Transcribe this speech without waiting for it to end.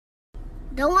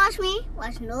Don't watch me,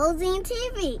 watch Nolazine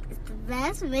TV. It's the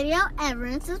best video ever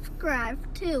and subscribe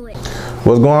to it.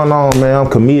 What's going on, man? I'm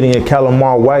comedian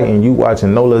Calimar White and you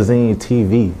watching Nolazine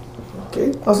TV.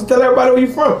 Okay, so tell everybody where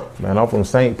you from. Man, I'm from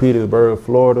St. Petersburg,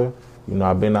 Florida. You know,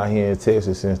 I've been out here in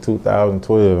Texas since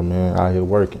 2012, man, out here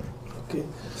working. Okay,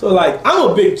 so like, I'm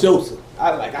a big Joseph.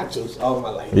 I Joseph all my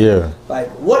life. Yeah. Like,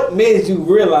 what made you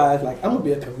realize, like, I'm gonna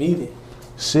be a comedian?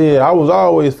 Shit, I was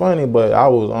always funny, but I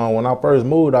was when I first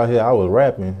moved out here, I was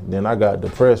rapping. Then I got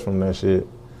depressed from that shit.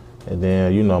 And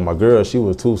then, you know, my girl, she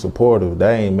was too supportive.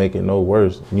 They ain't making no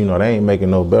worse. You know, they ain't making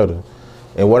no better.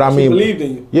 And what I mean, she believed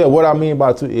in you. Yeah, what I mean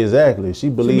by exactly. She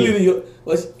believed in you.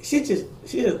 Well, she just,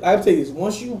 I tell you this,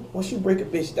 once you break a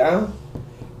bitch down,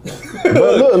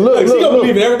 but look, she gonna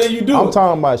believe in everything you do. I'm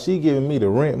talking about she giving me the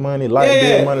rent money, light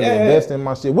bill money to invest in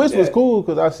my shit, which was cool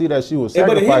because I see that she was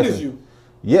sacrificing. But it hinders you.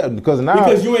 Yeah, because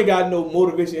you ain't got no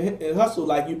motivation and hustle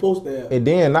like you supposed to have. And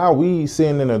then now we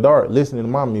sitting in the dark listening to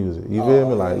my music. You feel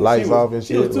me? Like lights off and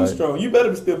shit. She was too strong. You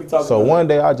better still be talking. So about one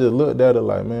day I just looked at her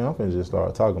like, man, I'm finna just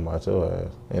start talking about your ass,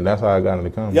 and that's how I got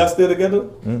into comedy. Y'all still together?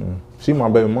 She my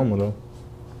baby mama though.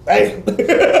 Hey,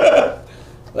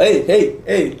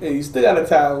 hey, you still got a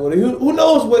time with it. Who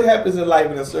knows what happens in life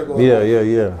in a circle? Yeah. Yeah,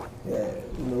 you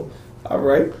know. All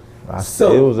right.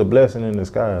 So it was a blessing in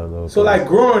disguise though. So like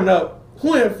growing up,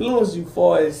 who influenced you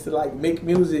far as to like make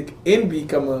music and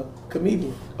become a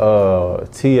comedian?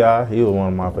 T.I., he was one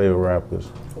of my favorite rappers.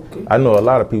 Okay. I know a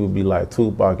lot of people be like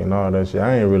Tupac and all that shit.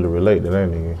 I ain't really relate to that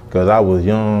nigga. Cause I was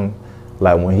young.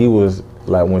 Like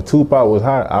when Tupac was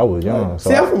hot, I was young.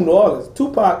 So I'm from New Orleans.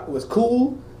 Tupac was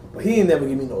cool, but he ain't never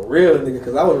give me no real nigga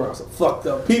cause I was around some fucked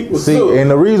up people. See, too. and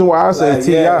the reason why I say like,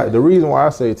 T.I., the reason why I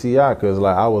say T.I., cause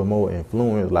like I was more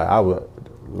influenced. Like I was,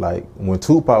 like when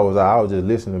Tupac was out, I was just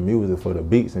listening to music for the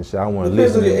beats and shit. I wasn't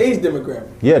listening. Depends on your age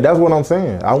demographic. Yeah, that's what I'm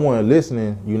saying. I wasn't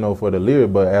listening, you know, for the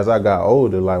lyric. But as I got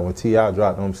older, like when T.I.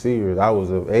 dropped them series, I was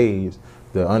of age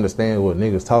to understand what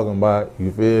niggas talking about.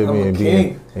 You feel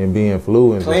me? And being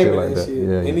fluent and shit like that.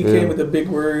 Yeah, and he came with the big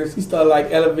words. He started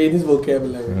like elevating his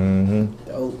vocabulary.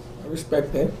 Dope. I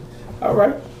respect that. All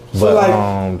right. But so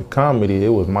like the comedy, it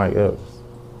was Mike Epps.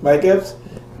 Mike Epps.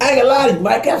 I ain't gonna lie to you,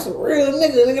 Mike Epps a real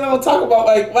nigga. Nigga don't talk about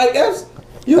like Mike Epps.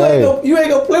 You ain't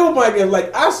gonna play with Mike Epps.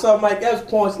 Like I saw Mike Epps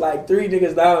punch like 3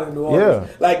 niggas down in New Orleans.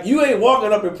 Yeah. Like you ain't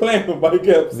walking up and playing with Mike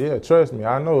Epps. Yeah, trust me.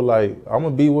 I know. Like I'm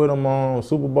gonna be with him on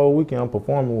Super Bowl weekend. I'm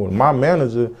performing with him. My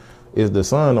manager is the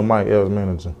son of Mike Epps'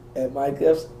 manager. And Mike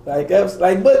Epps,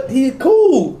 like, but he's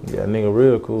cool. Yeah, nigga,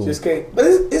 real cool. Just can't. But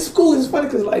it's cool. It's funny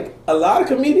because like a lot of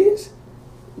comedians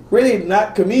really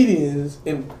not comedians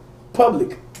in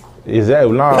public.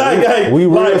 Exactly. Nah, we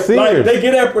real serious. Like they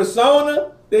get that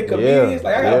persona, they comedians.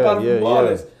 Like I got a partner from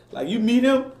Wallace. Like you meet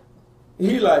him,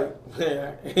 he like,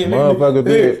 man. Motherfucker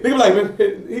nigga like,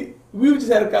 man, we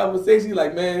just had a conversation. He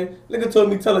like, man, nigga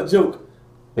told me tell a joke.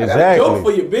 Exactly. I got a joke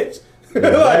for you, bitch.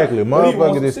 Exactly. Like,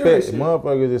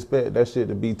 motherfuckers expect that shit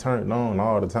to be turned on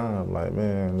all the time. Like,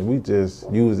 man, we just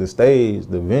use the stage,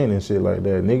 the vent and shit like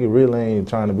that. Nigga really ain't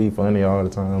trying to be funny all the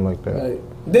time like that. Right.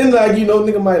 Then like, you know,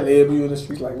 nigga might label you in the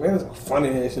streets like, man, that's a funny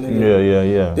ass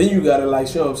nigga. Yeah. Then you gotta like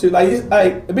show him shit. Like, it's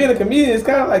like being a comedian is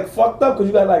kind of like fucked up because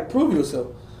you gotta like prove yourself.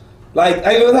 Like,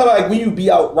 I know how like when you be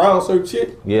out around certain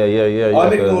shit. Yeah. All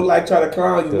niggas gonna like try to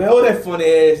clown you, man. Oh, that funny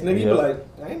ass nigga. You be like,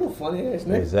 I ain't no funny ass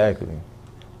nigga. Exactly.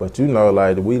 But you know,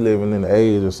 like we living in the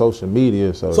age of social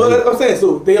media, so that's what I'm saying.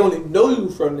 So they only know you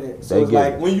from that. So it's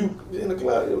like when you in the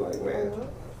club, you're like, man,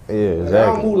 yeah, exactly. Like, I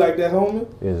don't move like that,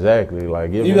 homie. Exactly.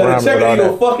 Like you gotta check it, you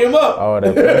gonna fuck him up. All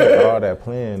that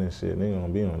playing and shit, they gonna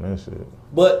be on that shit.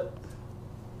 But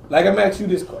like I'm asking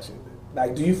you this question,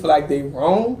 like, do you feel like they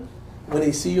wrong when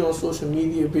they see you on social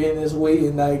media being this way,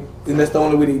 and like, and that's the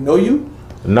only way they know you?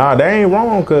 Nah, they ain't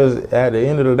wrong, cause at the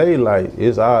end of the day, like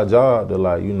it's our job to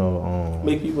like, you know,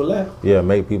 make people laugh. Yeah,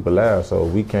 make people laugh. So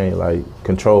we can't like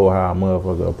control how a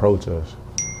motherfucker approach us.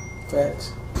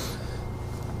 Facts.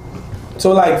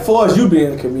 So like, far as you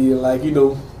being a comedian, like you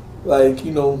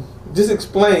know, just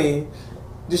explain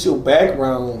just your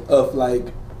background of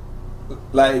like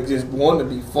just wanting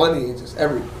to be funny and just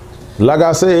everything. Like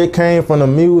I said, it came from the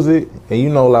music, and you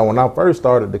know, like when I first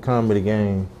started the comedy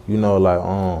game, you know, like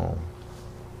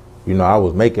you know, I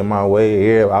was making my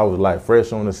way. I was like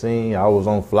fresh on the scene. I was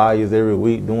on flyers every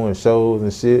week doing shows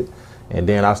and shit. And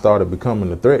then I started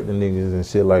becoming a threat to niggas and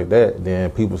shit like that.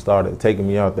 Then people started taking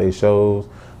me out their shows.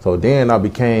 So then I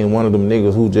became one of them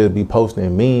niggas who just be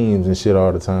posting memes and shit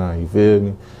all the time. You feel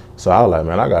me? So I was like,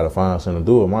 man, I gotta find something to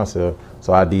do with myself.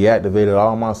 So I deactivated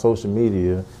all my social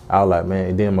media. I was like, man,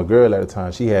 and then my girl at the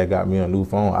time, she had got me a new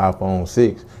phone, iPhone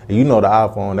 6. And you know the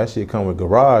iPhone, that shit come with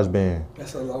GarageBand.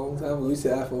 That's a long time ago. We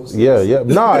said iPhone 6. Yeah. It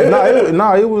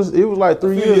was like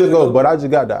 3 years ago. But I just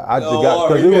got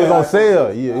because it was on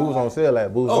sale. Yeah, it was on sale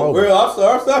at Boost Mobile. Oh, girl, I'm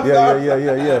sorry.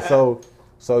 Yeah.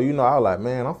 So you know, I was like,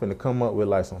 man, I'm finna come up with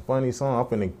like some funny songs.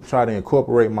 I'm finna try to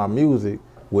incorporate my music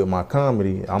with my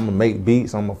comedy. I'm gonna make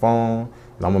beats on my phone,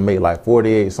 and I'm gonna make like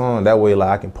 48 songs. That way, like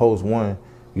I can post one,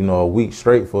 you know, a week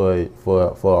straight for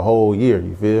a whole year.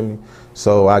 You feel me?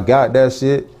 So I got that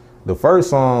shit. The first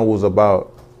song was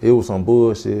about, it was some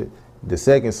bullshit. The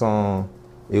second song,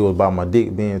 it was about my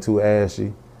dick being too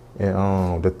ashy.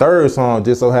 And the third song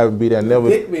just so happened to be that never.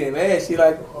 Dick being ashy,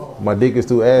 like. My dick is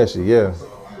too ashy, yeah.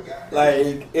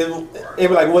 Like, it was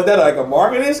like, was that like a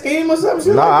marketing scheme or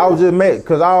something? Nah, I was just mad,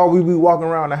 cause we be walking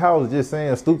around the house just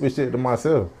saying stupid shit to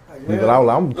myself. Like, I was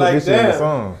like, I'm gonna put this shit in the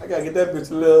song. I gotta get that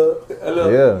bitch a little with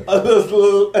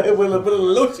a bit of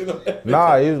lotion on that.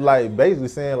 Nah, it was like basically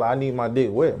saying like I need my dick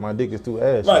wet. My dick is too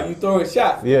ashy. Right, you throwing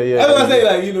shots. Yeah. That's what I say,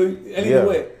 like, you know, I need it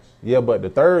wet. Yeah, but the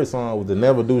third song was to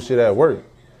never do shit at work.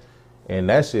 And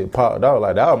that shit popped out.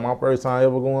 Like, that was my first time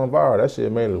ever going viral. That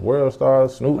shit made it world star,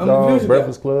 Snoop Dogg,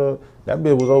 Breakfast Club. That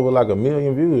bitch was over like 1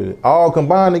 million views. All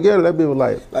combined together, that bitch was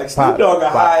like Snoop Dogg a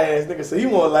high ass nigga, so he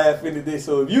won't laugh in the day.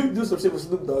 So if you do some shit with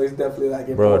Snoop Dogg, it's definitely like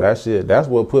important. Bro, that shit, that's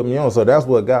what put me on. So that's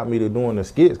what got me to doing the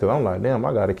skits, because I'm like, damn,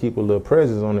 I got to keep a little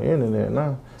presence on the internet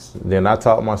now. Then I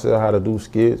taught myself how to do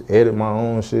skits, edit my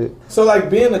own shit. So like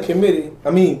being a comedian,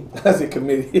 I say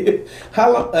comedian,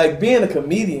 how like being a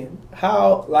comedian,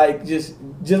 how like just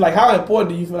like how important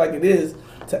do you feel like it is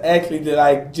to actually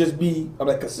just be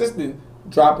like consistent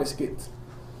dropping skits?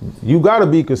 You gotta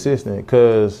be consistent,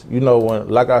 cause you know when,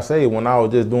 like I say, when I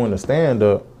was just doing the stand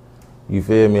up, you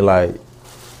feel me, like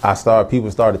people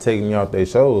started taking me off their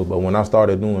shows, but when I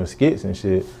started doing skits and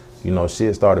shit, you know,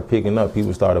 shit started picking up,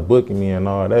 people started booking me and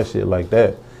all that shit like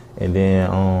that. And then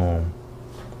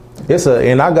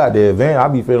and I got the advantage, I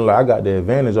be feeling like I got the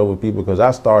advantage over people because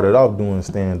I started off doing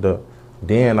stand up.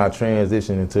 Then I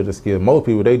transitioned into the skits. Most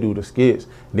people, they do the skits.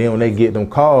 Then when they get them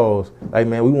calls, like,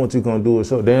 man, we want you gonna do a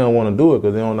show. They don't want to do it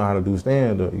because they don't know how to do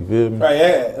stand-up. You feel me? Right,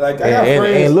 yeah. Like, I got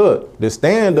friends. And look, the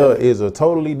stand-up is a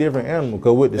totally different animal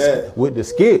because with the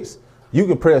skits, you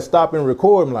can press stop and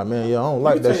record. I'm like, man, I don't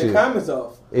like that shit. You can turn your comments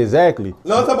off. Exactly.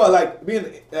 No, I'm talking about like being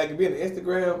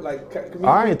Instagram, like.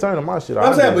 I ain't turning my shit off.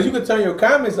 I'm saying, but you can turn your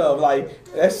comments off.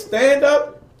 Like, that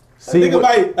stand-up. I think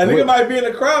it might be in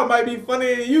the crowd, might be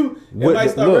funnier than you. It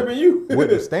might start ripping you. With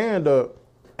the stand up,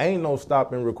 ain't no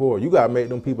stop and record. You gotta make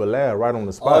them people laugh right on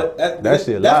the spot. That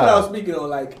shit live. That's what I was speaking on.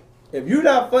 Like, if you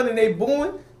not funny and they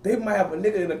booing, they might have a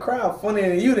nigga in the crowd funnier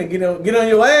than you, then get on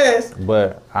your ass.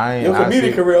 But I ain't. Your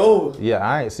comedic career over. Yeah,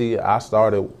 I ain't see. I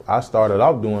started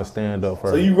off doing stand up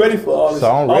first. So you ready for all this? So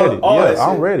I'm ready. Yeah,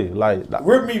 I'm ready. Like,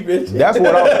 rip me, bitch. That's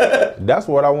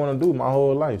what I want to do my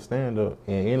whole life. Stand up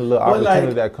and any little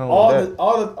opportunity that comes with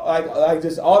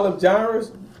that. All the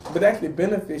genres, but actually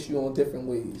benefits you on different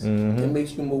ways. Mm-hmm. It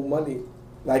makes you more money,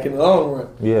 like in the long run.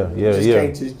 Yeah. You just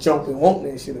can't just jump and want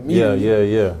that shit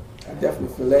immediately. Yeah. I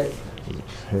definitely feel that.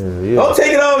 Yeah. Don't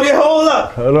take it over there. Hold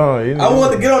up. Hold on. I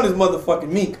want to get on this motherfucking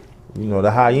mink. You know,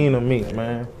 the hyena mink,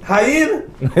 man. Hyena?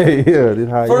 Yeah, this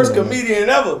hyena. First comedian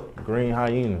ever. Green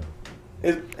hyena.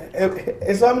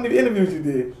 It's how many interviews you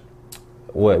did?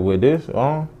 What, with this?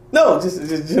 No, just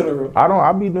general.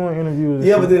 I be doing interviews.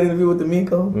 You ever did an interview with the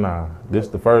Minko? Nah, this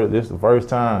the first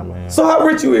time, man. So how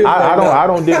rich you is? I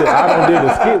don't did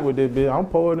a skit with this bitch. I'm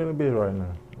poor than a bitch right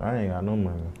now. I ain't got no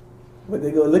money. But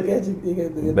they gonna look at you.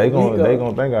 They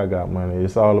gonna think I got money.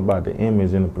 It's all about the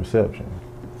image and the perception.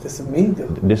 That's a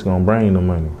Minko. This gonna bring the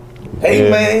money. Hey,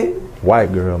 man.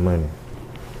 White girl money.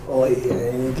 Oh yeah,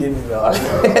 ain't kidding me though.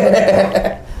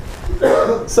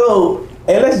 So,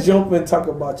 hey, let's jump and talk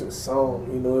about your song.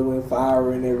 You know, it went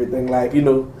viral and everything. Like, you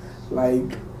know, I'm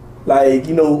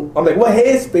like, what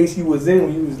headspace you was in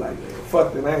when you was like,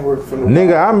 fuck it, I ain't working for no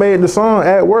nigga, I made the song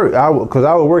at work. Cause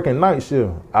I was working night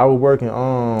shift. I was working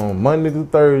Monday through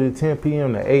Thursday, 10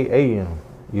 p.m. to 8 a.m.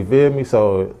 You feel me?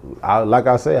 So, like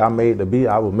I said, I made the beat.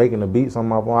 I was making the beats on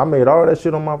my phone. I made all that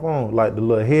shit on my phone. Like the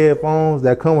little headphones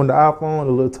that come with the iPhone,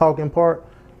 the little talking part.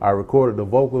 I recorded the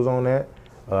vocals on that.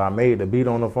 I made the beat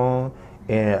on the phone.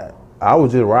 And I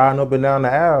was just riding up and down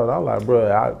the aisle. I was like, bro,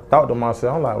 I thought to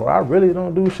myself, I'm like, well, I really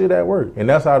don't do shit at work. And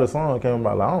that's how the song came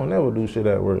about. Like, I don't never do shit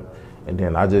at work. And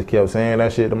then I just kept saying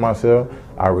that shit to myself.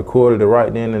 I recorded it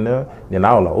right then and there. Then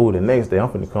I was like, oh, the next day I'm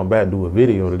finna come back and do a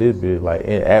video to this bitch, like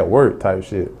at work type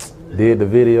shit. Did the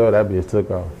video, that bitch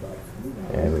took off.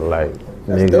 And like,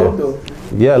 that's nigga, dope though.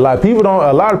 Yeah, like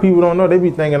a lot of people don't know. They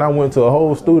be thinking I went to a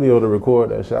whole studio to record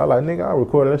that shit. I like, nigga, I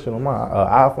recorded that shit on my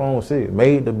iPhone 6,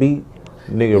 made the beat,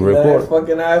 nigga recorded.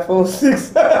 Fucking iPhone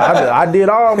 6. I did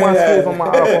all my skits on my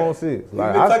iPhone 6.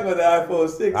 Like, you been talking about the iPhone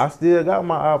 6. I still got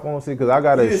my iPhone 6 because I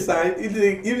got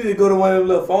You need to go to one of them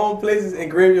little phone places and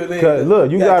grab your name. Cause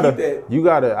look, you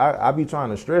gotta. I be trying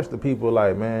to stress to people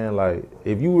like, man, like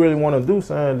if you really want to do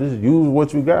something, just use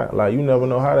what you got. Like you never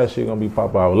know how that shit gonna be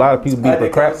pop out. A lot of people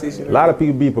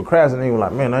be procrastinating.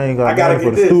 Like, man, I ain't got money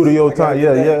for the studio time.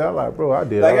 Yeah. I'm like, bro, I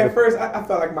did. Like at first, I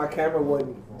felt like my camera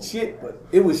wasn't shit, but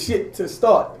it was shit to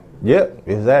start. Yep,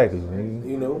 exactly.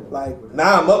 You know, like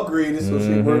now I'm upgraded, so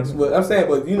shit works. But I'm saying,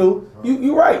 but you know,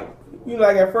 you right. You know,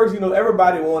 like at first, you know,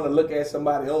 everybody want to look at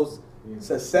somebody else's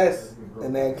success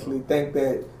and actually think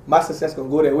that my success gonna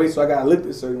go that way, so I gotta look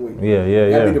this certain way. Yeah.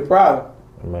 That'd be the problem.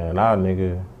 Man, I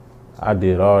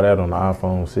did all that on the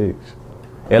iPhone 6.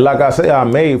 And like I say, I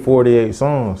made 48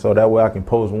 songs, so that way I can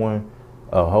post one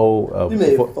you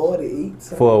made 48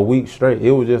 songs? For a week straight.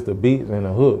 It was just the beats and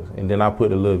the hooks, and then I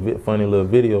put a funny little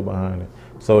video behind it.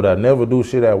 So that I never do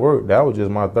shit at work. That was just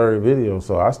my third video,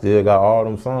 so I still got all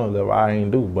them songs that I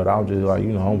ain't do, but I'm just like,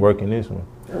 you know, I'm working this one.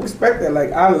 I respect that.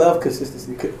 Like, I love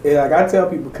consistency. Like, I tell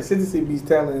people, consistency beats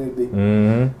talent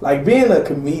anything. Like, being a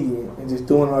comedian and just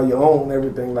doing all your own and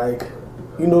everything, like,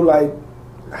 you know, like,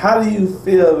 how do you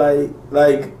feel like,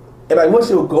 what's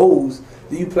your goals?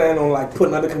 Do you plan on, like,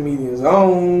 putting other comedians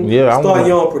on? Yeah. Starting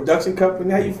your own production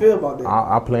company? How you feel about that?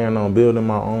 I plan on building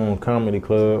my own comedy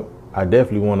club. I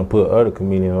definitely want to put other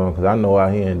comedians on because I know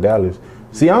out here in Dallas.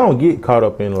 See, I don't get caught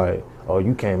up in, like, oh,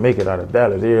 you can't make it out of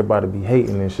Dallas. Everybody be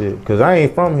hating and shit. Because I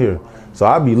ain't from here. So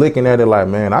I be looking at it like,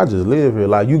 man, I just live here.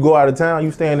 Like, you go out of town,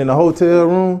 you staying in a hotel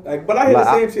room. Like, but I hear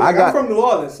the same shit. I'm from New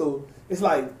Orleans, so it's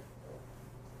like,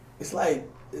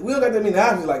 we don't got that many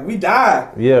options. Like, we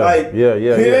die. Yeah, like, yeah.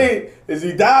 Is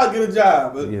he die, get a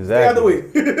job. But exactly. Stay out the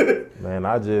way. Man,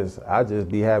 I just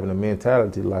be having a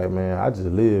mentality like, man, I just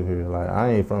live here. Like, I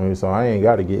ain't from here, so I ain't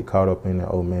got to get caught up in that.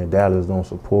 Oh man, Dallas don't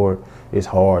support. It's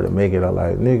hard to make it. I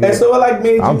like, nigga. And so it like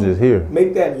made I'm you just here.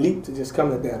 Make that leap to just come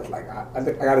to Dallas. Like, I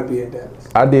gotta be in Dallas.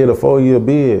 I did a 4-year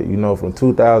bid, you know, from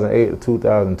 2008 to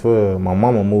 2012. My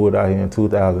mama moved out here in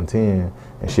 2010.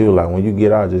 And she was like, when you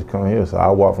get out, just come here. So I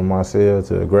walked from my cell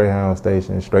to the Greyhound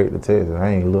station straight to Texas.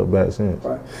 I ain't looked back since.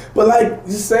 Right. But like,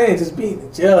 just saying, just being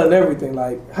in jail and everything,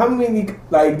 like, how many,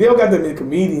 like, they don't got that many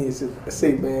comedians to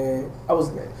say, man, I was,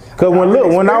 cause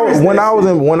when I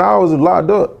was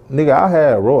locked up, nigga, I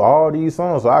had wrote all these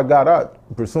songs. So I got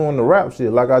out pursuing the rap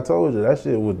shit. Like I told you, that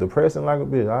shit was depressing like a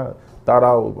bitch. I thought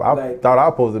I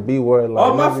was supposed to be where like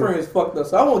all my friends fucked up,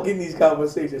 so I won't get in these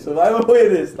conversations. So I don't hear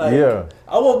this. Like, yeah.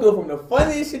 I won't go from the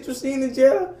funniest shit you seen in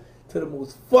jail to the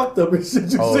most fucked up shit you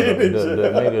seen in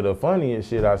jail. The funniest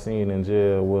shit I seen in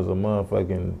jail was a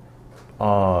motherfucking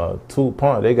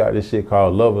Tupac. They got this shit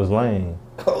called Lover's Lane.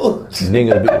 Oh,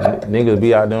 niggas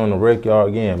be out there on the rec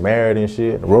yard getting married and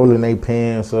shit, rolling their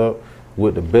pants up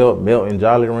with the belt, melting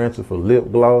Jolly Rancher for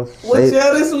lip gloss. What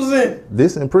jail this was in?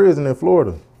 This in prison in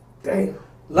Florida. Damn.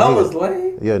 Lover's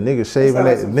Lane? Yeah, niggas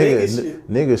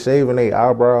shaving their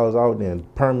eyebrows out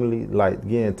and permanently like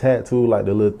getting tattooed like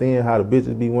the little thing how the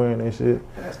bitches be wearing that shit.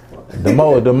 That's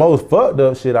the most fucked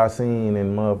up shit I seen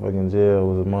in motherfucking jail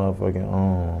was a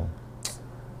motherfucking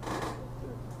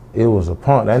it was a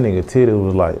punk. That nigga titty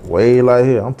was like way like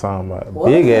here. I'm talking about what?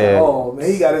 Big ass. Oh man,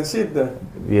 he got his shit done.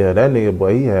 Yeah, that nigga,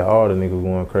 boy, he had all the niggas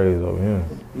going crazy over him.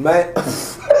 Man.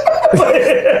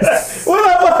 What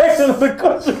I action the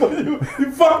question when you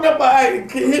fucked up my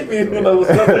hit me when I was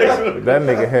that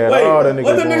nigga had all the niggas.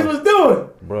 What the niggas was doing?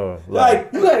 Bro. Like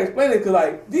you gotta explain it because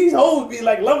like these hoes be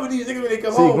like loving these niggas when they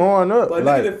come home. See, growing up, but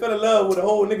like, niggas that fell in love with a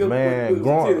whole nigga. Man,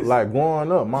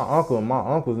 growing up, my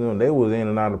uncles, them, they was in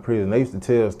and out of prison. They used to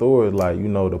tell stories like, you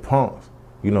know, the punks,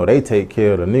 you know, they take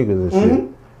care of the niggas and shit.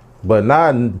 But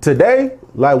not today,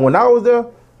 like when I was there,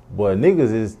 boy,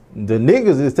 niggas is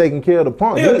taking care of the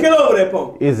punks. Niggas kill over that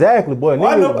punk. Exactly, boy.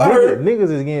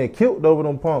 Niggas is getting killed over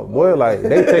them punks. Boy, like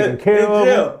they taking care of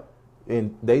them,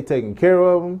 and they taking care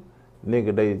of them.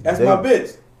 Nigga, that's my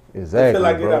bitch. Exactly, until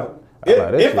I get out.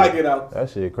 If I get out. That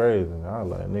shit crazy. I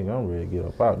was like, nigga, I'm ready to get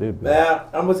up out this bitch. Now,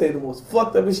 I'm gonna say the most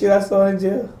fucked up shit I saw in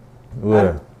jail.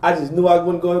 Where? I just knew I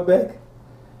wasn't going back.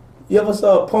 You ever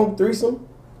saw a punk threesome?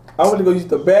 I went to go use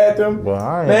the bathroom. Well,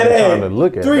 I ain't trying to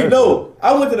look at that. No,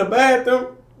 I went to the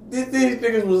bathroom. These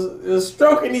niggas was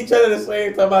stroking each other at the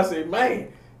same time. I said, man,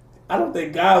 I don't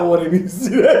think God wanted me to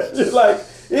see that shit. Like,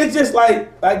 it's just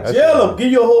like jail them.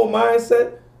 Give you a whole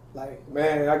mindset Like,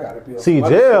 man, I gotta be. See,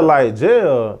 jail,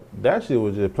 that shit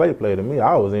was just play to me.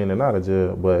 I was in and out of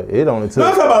jail, but it only took. No,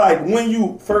 I'm talking about like when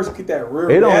you first get that real.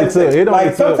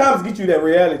 Sometimes get you that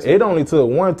reality. It only took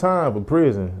one time for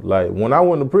prison. Like when I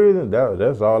went to prison,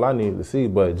 that's all I needed to see.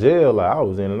 But jail, like I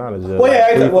was in and out of jail. Well,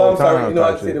 yeah, I'm sorry,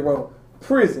 I said it wrong.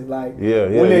 Prison, like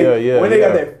when they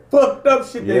got that fucked up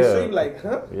shit, they show you like,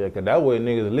 huh? Yeah, cause that way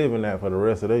niggas living that for the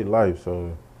rest of their life.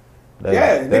 So.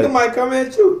 Nigga might come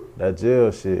at you. That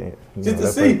jail shit. Just to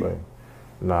see.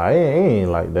 Nah, it ain't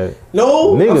like that.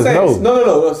 No, niggas I'm saying, know.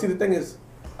 No. See, the thing is,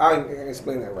 I ain't gonna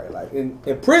explain that right. Like, in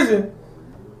prison,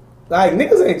 like,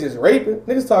 niggas ain't just raping.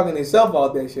 Niggas talking themselves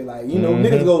out that shit. Like, you know,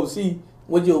 niggas go see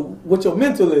what your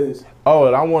mental is. Oh,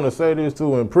 and I want to say this,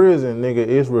 too. In prison, nigga,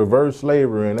 it's reverse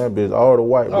slavery and that bitch, all the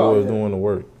white boys doing the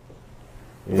work.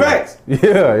 Yeah. Facts.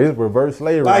 Yeah, it's reverse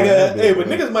slavery. Like, hey, but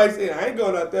niggas might say, I ain't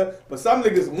going out there, but some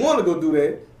niggas want to go do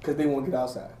that because they want to get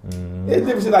outside. It's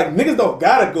different shit. Like, niggas don't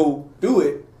gotta go do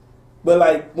it, but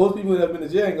like, most people that have been to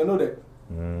jail ain't gonna know that.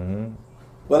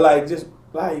 But like, just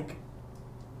like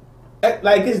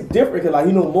it's different because like,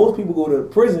 you know, most people go to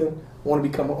prison, want to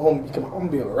become home, I'm gonna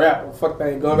be a rapper. Fuck that,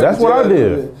 ain't going back That's to jail. what I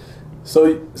did. So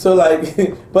like,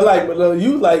 but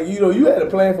you like, you know, you had a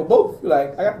plan for both.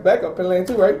 Like, I got the backup plan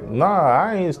too, right? Nah,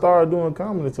 I ain't started doing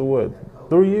comedy until what,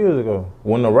 3 years ago.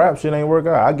 When the rap shit ain't work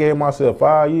out, I gave myself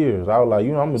 5 years. I was like,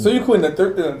 you know, I'm gonna. So you quit in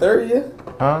the third year?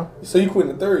 Huh? So you quit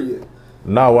in the third year?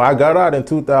 No, when I got out in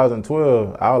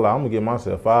 2012, I was like, I'm gonna give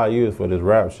myself 5 years for this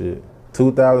rap shit.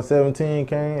 2017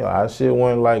 came, I shit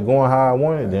wasn't like going how I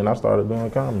wanted. Then I started doing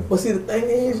comedy. Well, see, the thing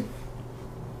is,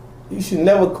 you should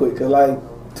never quit, cause like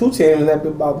 2 Chainz was that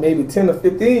about maybe 10 or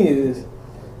 15 years,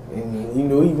 and you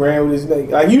know he ran with his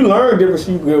like you learn different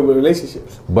shit with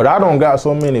relationships. But I don't got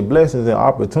so many blessings and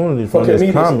opportunities from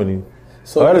this comedy.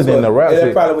 So other than the rap shit,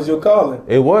 that probably was your calling.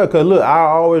 It was, cause look, I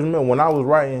always remember when I was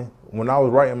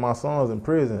writing my songs in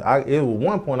prison. It was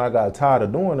one point I got tired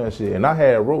of doing that shit, and I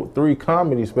had wrote 3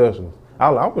 comedy specials.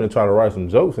 I'm gonna try to write some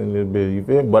jokes in this bitch, you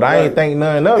feel me? But I ain't think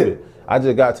nothing of it. I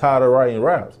just got tired of writing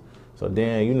raps. So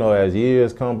then, you know, as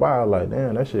years come by, I was like,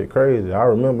 damn, that shit crazy. I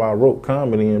remember I wrote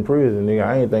comedy in prison, nigga.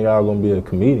 I ain't think I was gonna be a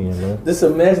comedian, man. Just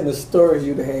imagine the stories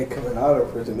you'd have had coming out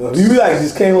of prison. You like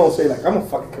just came home and say like, I'm a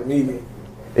fucking comedian.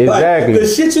 Exactly. Like, the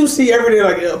shit you see every day,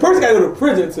 like a person gotta go to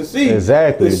prison to see.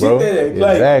 Exactly, the bro. Shit that,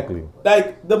 like, exactly.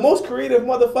 Like the most creative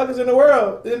motherfuckers in the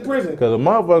world in prison. Cause a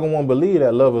motherfucker won't believe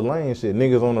that Love Is Lane shit.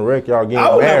 Niggas on the wreck, y'all getting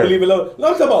married. I would not believe it. No,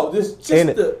 I'm talking about just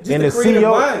the creative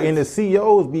minds. And the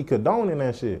CEOs be condoning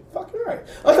that shit. Fucking right.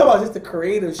 I'm talking about just the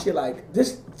creative shit, like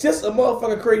just a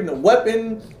motherfucker creating a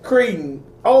weapon, creating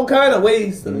all kind of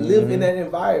ways to live in that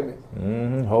environment.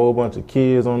 Whole bunch of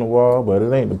kids on the wall, but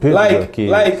it ain't the picture of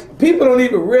kids. Like people don't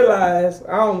even realize.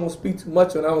 I don't want to speak too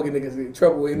much on. I don't get niggas in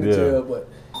trouble in the jail, but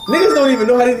niggas don't even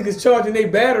know how these niggas charging their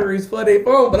batteries for their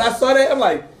phone. But I saw that, I'm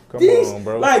like, these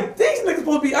niggas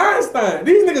supposed to be Einstein.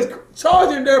 These niggas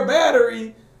charging their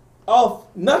battery off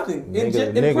nothing in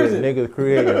prison.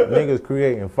 Niggas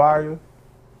creating fire.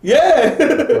 Yeah.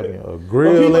 Fucking a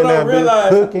grill in that bitch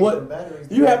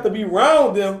cooking. You have to be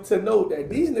around them to know that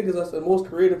these niggas are the most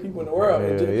creative people in the world.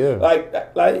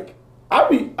 Like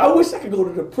I wish I could go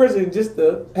to the prison just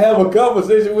to have a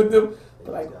conversation with them.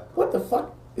 But like, what the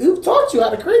fuck? Who taught you how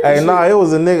to create this shit? It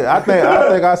was a nigga. I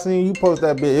think I seen you post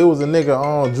that bit. It was a nigga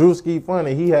on Drewski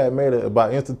Funny. He had made it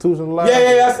about institutionalized.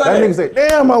 Yeah, I saw that. That nigga said,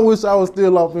 damn, I wish I was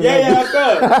still off in that. I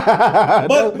saw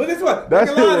it. But this one, that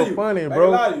shit was funny,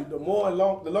 bro.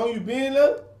 The longer you been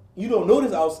there, you don't know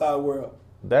this outside world.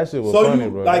 That shit was funny,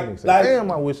 bro.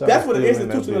 Damn, I wish I was still in that. That's what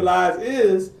institutionalized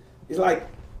is. It's like,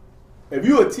 if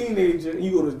you're a teenager and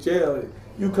you go to jail,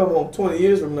 you come home 20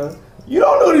 years from now, you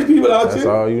don't know these people out here. That's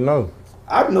all you know.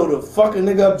 I know the fucking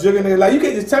nigga up, jugging nigga. Like, you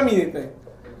can't just tell me anything.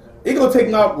 It gonna take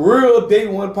my real day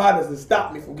one partners to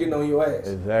stop me from getting on your ass.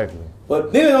 Exactly.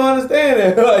 But niggas don't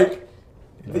understand that. Like,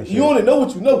 you only know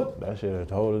what you know. That shit is a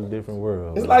totally different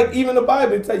world. It's like even the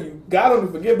Bible tell you, God only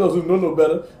forgive those who know no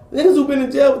better. Niggas who been in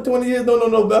jail for 20 years don't know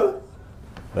no better.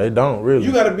 They don't really.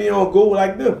 You gotta be on go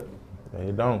like them.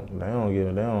 They don't. They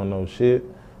don't know shit,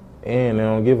 and they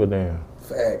don't give a damn.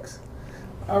 Facts.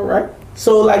 All right.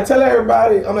 So, like, tell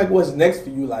everybody, I'm like, what's next for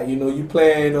you? Like, you know, you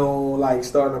plan on, like,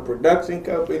 starting a production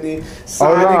company,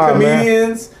 signing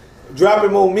comedians,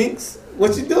 dropping more minks?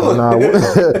 What you doing?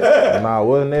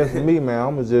 What's next for me, man?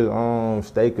 I'm gonna just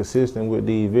stay consistent with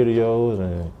these videos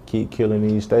and keep killing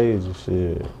these stages.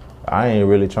 Shit. I ain't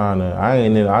really trying to,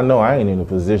 I know I ain't in a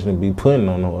position to be putting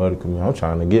on no other comedian. I'm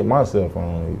trying to get myself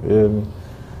on, you feel me?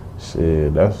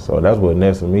 Shit, that's what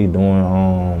next for me,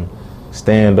 doing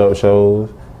stand-up shows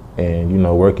and, you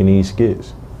know, working these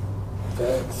skits.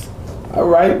 Thanks. All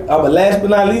right. But last but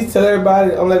not least, tell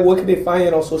everybody, I'm like, what can they find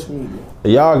you on social media?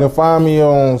 Y'all can find me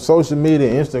on social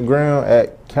media, Instagram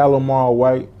at Calimar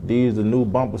White. These the new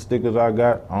bumper stickers I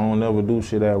got. I don't never do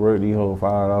shit at work. These whole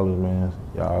 $5, man.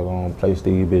 Y'all gonna place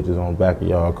these bitches on the back of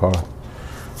y'all car.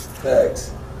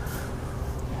 Thanks.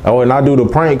 Oh, and I do the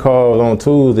prank calls on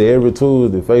Tuesday, every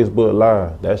Tuesday, Facebook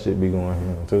Live. That shit be going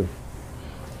here too.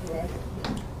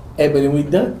 Hey, but then we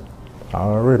done.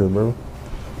 Already, bro.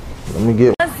 Let me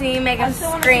get. Make them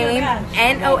scream.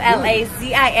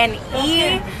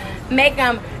 NOLAZINE. Make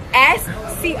them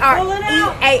SCREAM.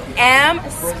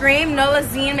 Scream.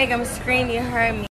 Nolazine. Make them scream. You heard me.